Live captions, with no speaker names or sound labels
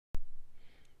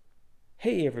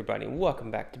Hey everybody,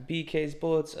 welcome back to BK's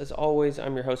Bullets. As always,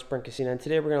 I'm your host Brent, and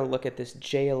today we're going to look at this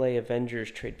JLA Avengers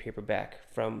trade paperback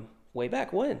from way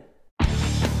back when.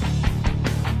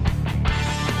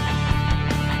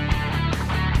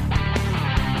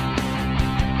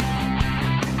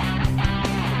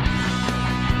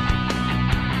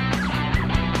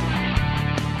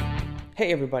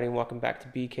 Hey everybody, and welcome back to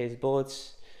BK's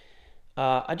Bullets.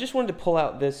 I just wanted to pull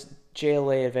out this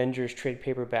JLA Avengers trade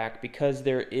paperback because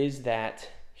there is that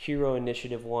Hero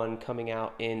Initiative 1 coming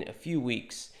out in a few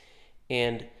weeks.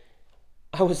 And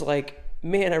I was like,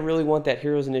 man, I really want that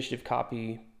Heroes Initiative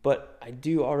copy, but I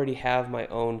do already have my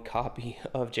own copy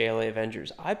of JLA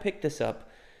Avengers. I picked this up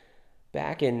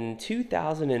back in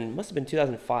 2000 and must have been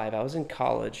 2005. I was in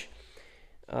college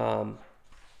and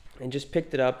just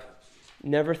picked it up.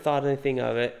 Never thought anything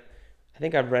of it. I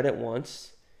think I read it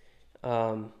once.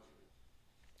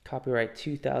 Copyright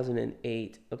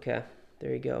 2008. Okay,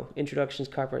 there you go. Introductions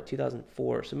copyright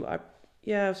 2004. So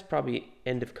yeah, it was probably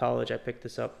end of college I picked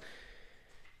this up.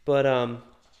 But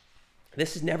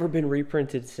this has never been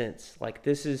reprinted since. Like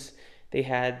they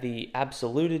had the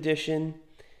Absolute Edition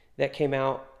that came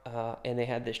out, and they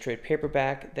had this trade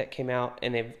paperback that came out,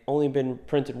 and they've only been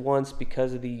printed once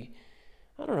because of I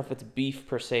don't know if it's beef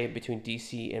per se between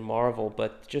DC and Marvel,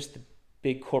 but just the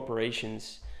big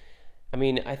corporations. I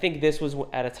mean, I think this was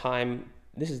at a time,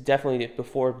 this is definitely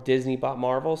before Disney bought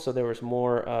Marvel, so there was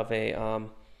more of a,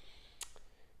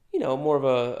 more of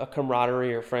a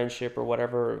camaraderie or friendship or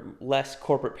whatever, less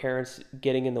corporate parents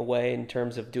getting in the way in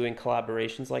terms of doing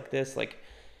collaborations like this. Like,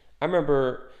 I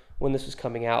remember when this was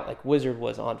coming out, like Wizard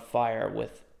was on fire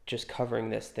with just covering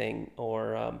this thing,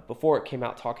 or before it came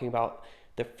out, talking about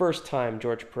the first time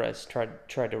George Perez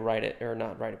tried to write it, or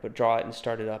not write it, but draw it and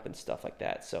start it up and stuff like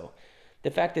that. So the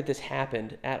fact that this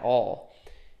happened at all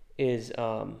is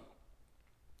a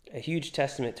huge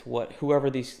testament to what whoever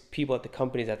these people at the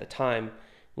companies at the time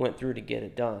went through to get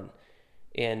it done.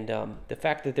 And the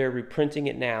fact that they're reprinting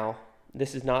it now,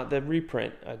 this is not the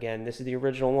reprint, again, this is the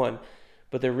original one,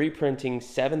 but they're reprinting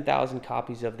 7,000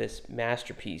 copies of this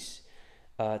masterpiece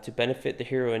to benefit the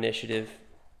Hero Initiative,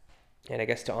 and I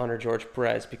guess to honor George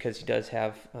Perez because he does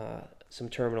have some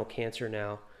terminal cancer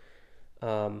now.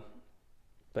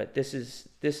 But this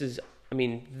is I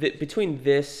mean, between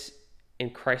this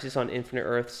and Crisis on Infinite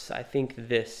Earths, I think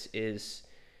this is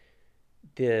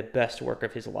the best work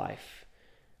of his life.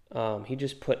 He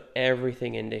just put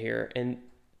everything into here, and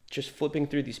just flipping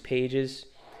through these pages,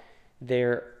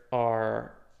 there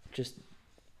are just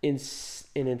an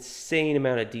insane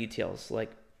amount of details.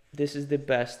 Like, this is the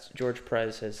best George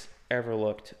Perez has ever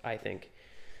looked, I think.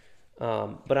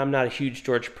 But I'm not a huge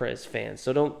George Perez fan,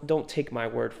 so don't take my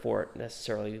word for it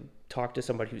necessarily. Talk to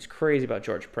somebody who's crazy about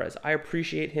George Perez. I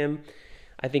appreciate him.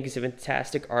 I think he's a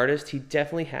fantastic artist. He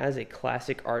definitely has a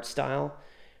classic art style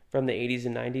from the 80s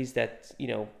and 90s that,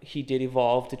 he did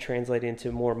evolve to translate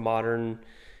into more modern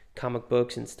comic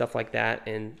books and stuff like that.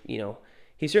 And,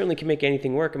 he certainly can make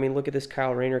anything work. I mean, look at this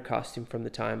Kyle Rayner costume from the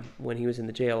time when he was in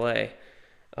the JLA.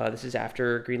 This is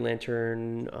after Green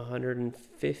Lantern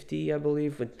 150, I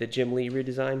believe, with the Jim Lee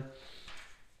redesign.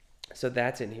 So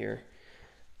that's in here.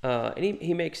 And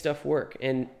he makes stuff work.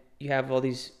 And you have all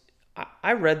these...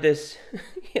 I read this.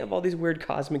 You have all these weird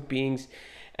cosmic beings.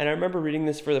 And I remember reading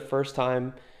this for the first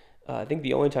time. I think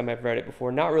the only time I've read it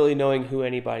before, not really knowing who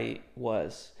anybody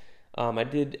was. I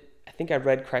think I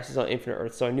read Crisis on Infinite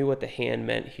Earth, so I knew what the hand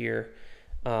meant here.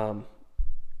 And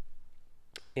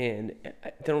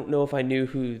I don't know if I knew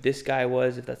who this guy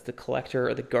was, if that's the Collector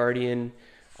or the Guardian.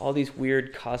 All these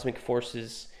weird cosmic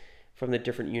forces from the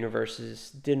different universes.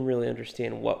 Didn't really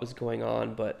understand what was going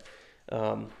on, but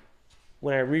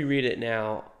when I reread it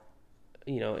now,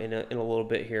 in a little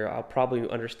bit here, I'll probably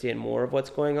understand more of what's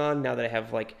going on now that I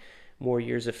have like more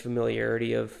years of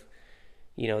familiarity of,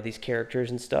 these characters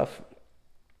and stuff.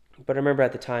 But I remember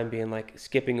at the time being like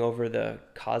skipping over the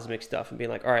cosmic stuff and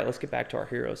being like, all right, let's get back to our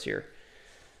heroes here.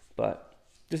 But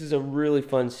this is a really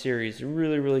fun series,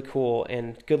 really, really cool,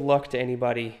 and good luck to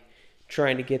anybody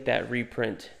trying to get that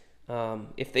reprint.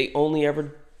 If they only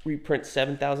ever reprint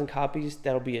 7,000 copies,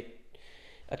 that'll be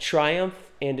a triumph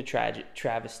and a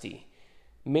travesty.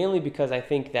 Mainly because I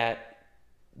think that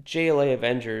JLA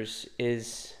Avengers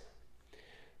is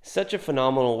such a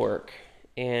phenomenal work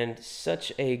and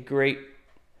such a great,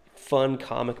 fun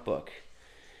comic book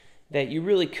that you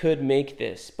really could make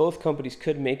this. Both companies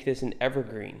could make this an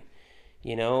evergreen,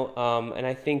 and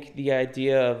I think the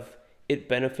idea of it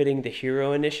benefiting the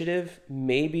Hero Initiative,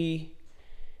 maybe,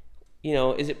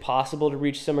 is it possible to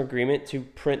reach some agreement to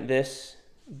print this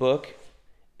book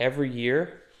every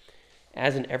year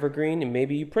as an evergreen, and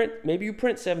maybe you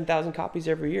print 7,000 copies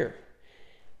every year.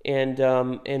 and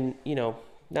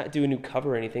not do a new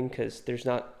cover or anything, because I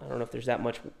don't know if there's that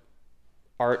much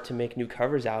art to make new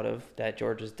covers out of that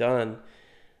George has done.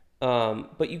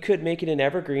 But you could make it an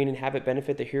evergreen and have it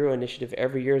benefit the Hero Initiative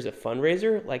every year as a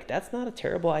fundraiser. Like, that's not a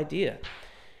terrible idea,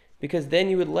 because then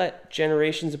you would let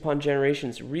generations upon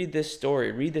generations read this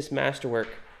story, read this masterwork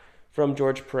from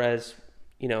George Perez.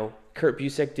 Kurt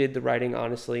Busiek did the writing.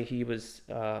 Honestly, he was,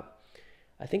 I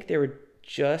think they were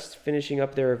just finishing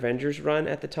up their Avengers run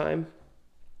at the time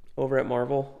over at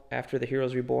Marvel after the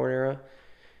Heroes Reborn era,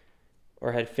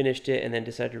 or had finished it and then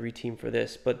decided to reteam for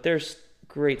this. But there's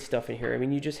great stuff in here. I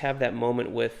mean, you just have that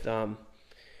moment with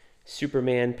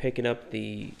Superman picking up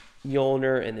the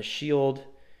Mjolnir and the shield.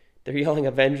 They're yelling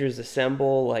Avengers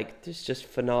Assemble. Like, there's just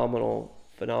phenomenal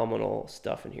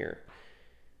stuff in here.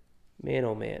 Man,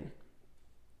 oh man.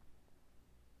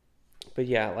 But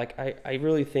yeah, like, I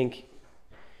really think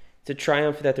it's a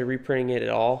triumph that they're reprinting it at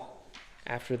all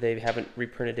after they haven't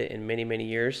reprinted it in many, many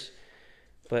years.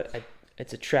 But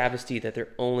it's a travesty that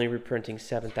they're only reprinting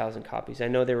 7,000 copies. I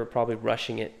know they were probably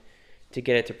rushing it to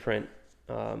get it to print,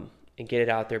 and get it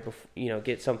out there before,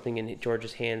 get something in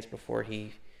George's hands before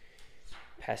he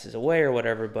passes away or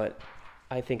whatever. But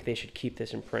I think they should keep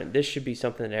this in print. This should be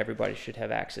something that everybody should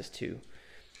have access to,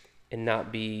 and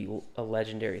not be a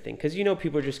legendary thing. Because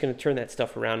people are just going to turn that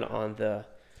stuff around on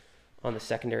the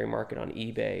secondary market on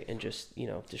eBay and just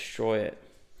destroy it.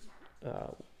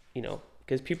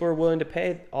 Because people are willing to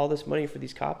pay all this money for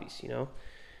these copies.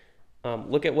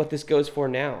 Look at what this goes for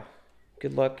now.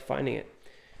 Good luck finding it.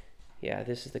 Yeah,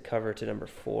 this is the cover to number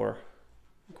 4.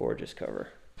 Gorgeous cover.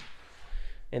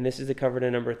 And this is the cover to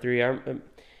number 3.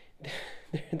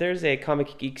 There's a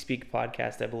Comic Geek Speak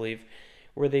podcast, I believe,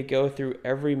 where they go through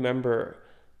every member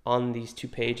on these 2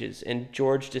 pages. And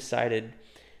George decided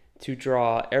to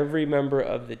draw every member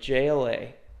of the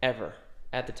JLA ever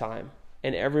at the time,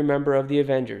 and every member of the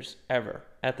Avengers ever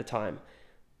at the time,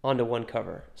 onto one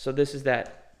cover. So this is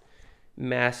that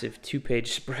massive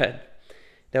 2-page spread.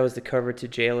 That was the cover to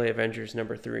JLA Avengers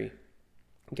number 3. You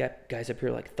got guys up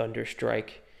here like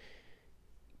Thunderstrike,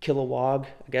 Kilowog.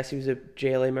 I guess he was a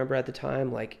JLA member at the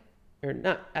time, or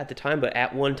not at the time, but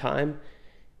at one time.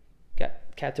 Got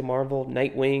Captain Marvel,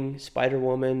 Nightwing,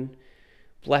 Spider-Woman,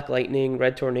 Black Lightning,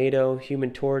 Red Tornado,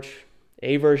 Human Torch,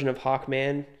 a version of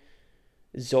Hawkman,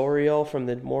 Zoriel from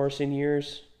the Morrison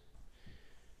years.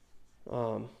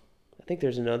 I think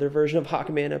there's another version of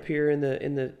Hawkman up here in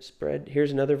the spread.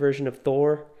 Here's another version of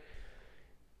Thor.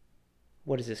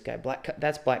 What is this guy?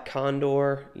 That's Black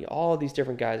Condor. All of these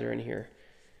different guys are in here.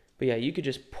 But yeah, you could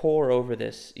just pour over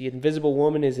this. The Invisible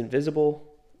Woman is invisible.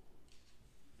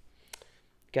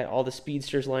 Got all the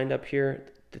speedsters lined up here.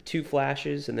 The 2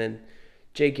 Flashes, and then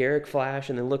Jay Garrick Flash,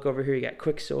 and then look over here, you got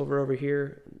Quicksilver over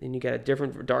here, and you got a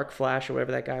different Dark Flash or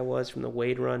whatever that guy was from the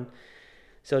Wade run.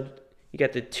 So you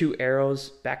got the 2 Arrows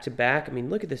back to back. I mean,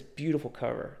 look at this beautiful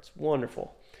cover. It's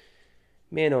wonderful.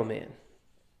 Man, oh man.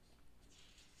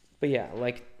 But yeah,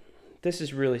 like, this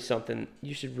is really something.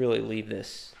 You should really leave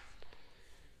this.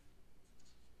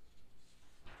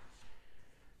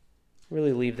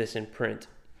 Really leave this in print.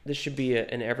 This should be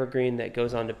an evergreen that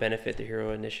goes on to benefit the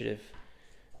Hero Initiative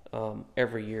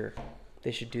every year.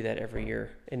 They should do that every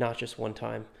year and not just one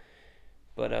time.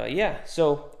 But yeah,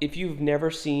 so if you've never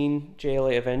seen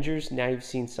JLA Avengers, now you've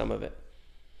seen some of it.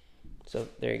 So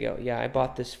there you go. Yeah, I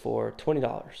bought this for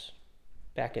 $20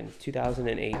 back in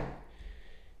 2008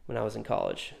 when I was in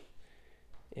college.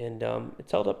 And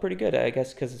it's held up pretty good, I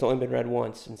guess, because it's only been read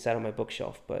once and sat on my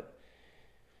bookshelf. But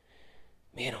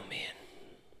man, oh man.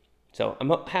 So I'm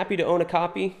happy to own a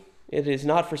copy. It is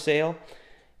not for sale.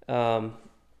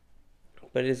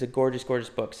 But it is a gorgeous, gorgeous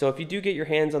book. So if you do get your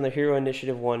hands on the Hero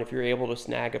Initiative one, if you're able to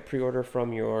snag a pre-order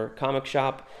from your comic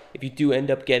shop, if you do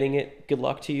end up getting it, good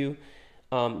luck to you.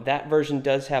 That version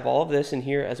does have all of this in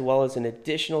here, as well as an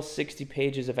additional 60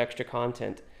 pages of extra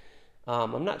content.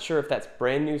 I'm not sure if that's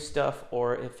brand new stuff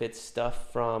or if it's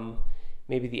stuff from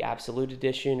maybe the Absolute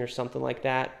Edition or something like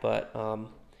that, but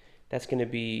that's going to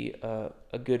be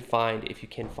a good find if you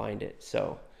can find it.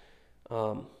 So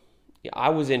yeah, I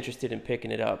was interested in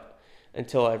picking it up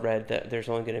until I read that there's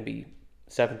only going to be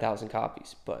 7,000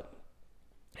 copies. But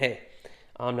hey,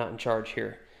 I'm not in charge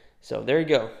here. So there you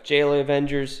go. JLA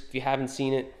Avengers. If you haven't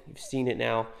seen it, you've seen it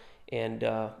now. And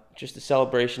just a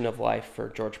celebration of life for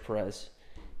George Perez.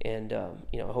 And, I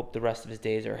hope the rest of his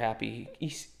days are happy.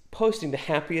 He's posting the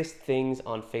happiest things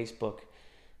on Facebook.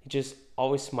 He's just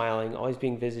always smiling, always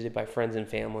being visited by friends and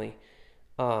family.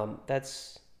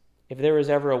 If there was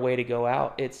ever a way to go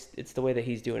out, it's the way that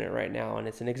he's doing it right now. And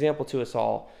it's an example to us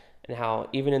all, and how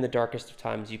even in the darkest of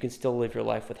times, you can still live your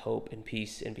life with hope and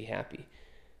peace and be happy.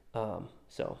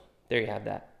 So there you have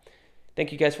that.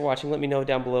 Thank you guys for watching. Let me know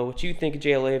down below what you think of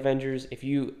JLA Avengers. If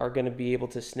you are going to be able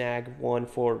to snag one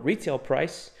for retail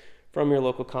price from your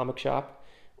local comic shop,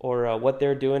 or what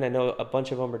they're doing. I know a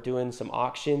bunch of them are doing some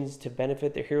auctions to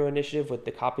benefit their Hero Initiative with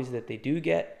the copies that they do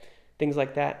get, things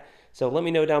like that. So let me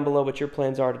know down below what your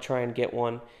plans are to try and get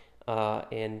one.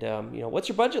 What's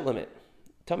your budget limit?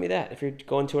 Tell me that if you're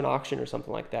going to an auction or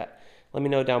something like that. Let me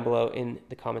know down below in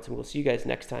the comments, and we'll see you guys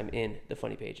next time in the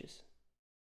Funny Pages.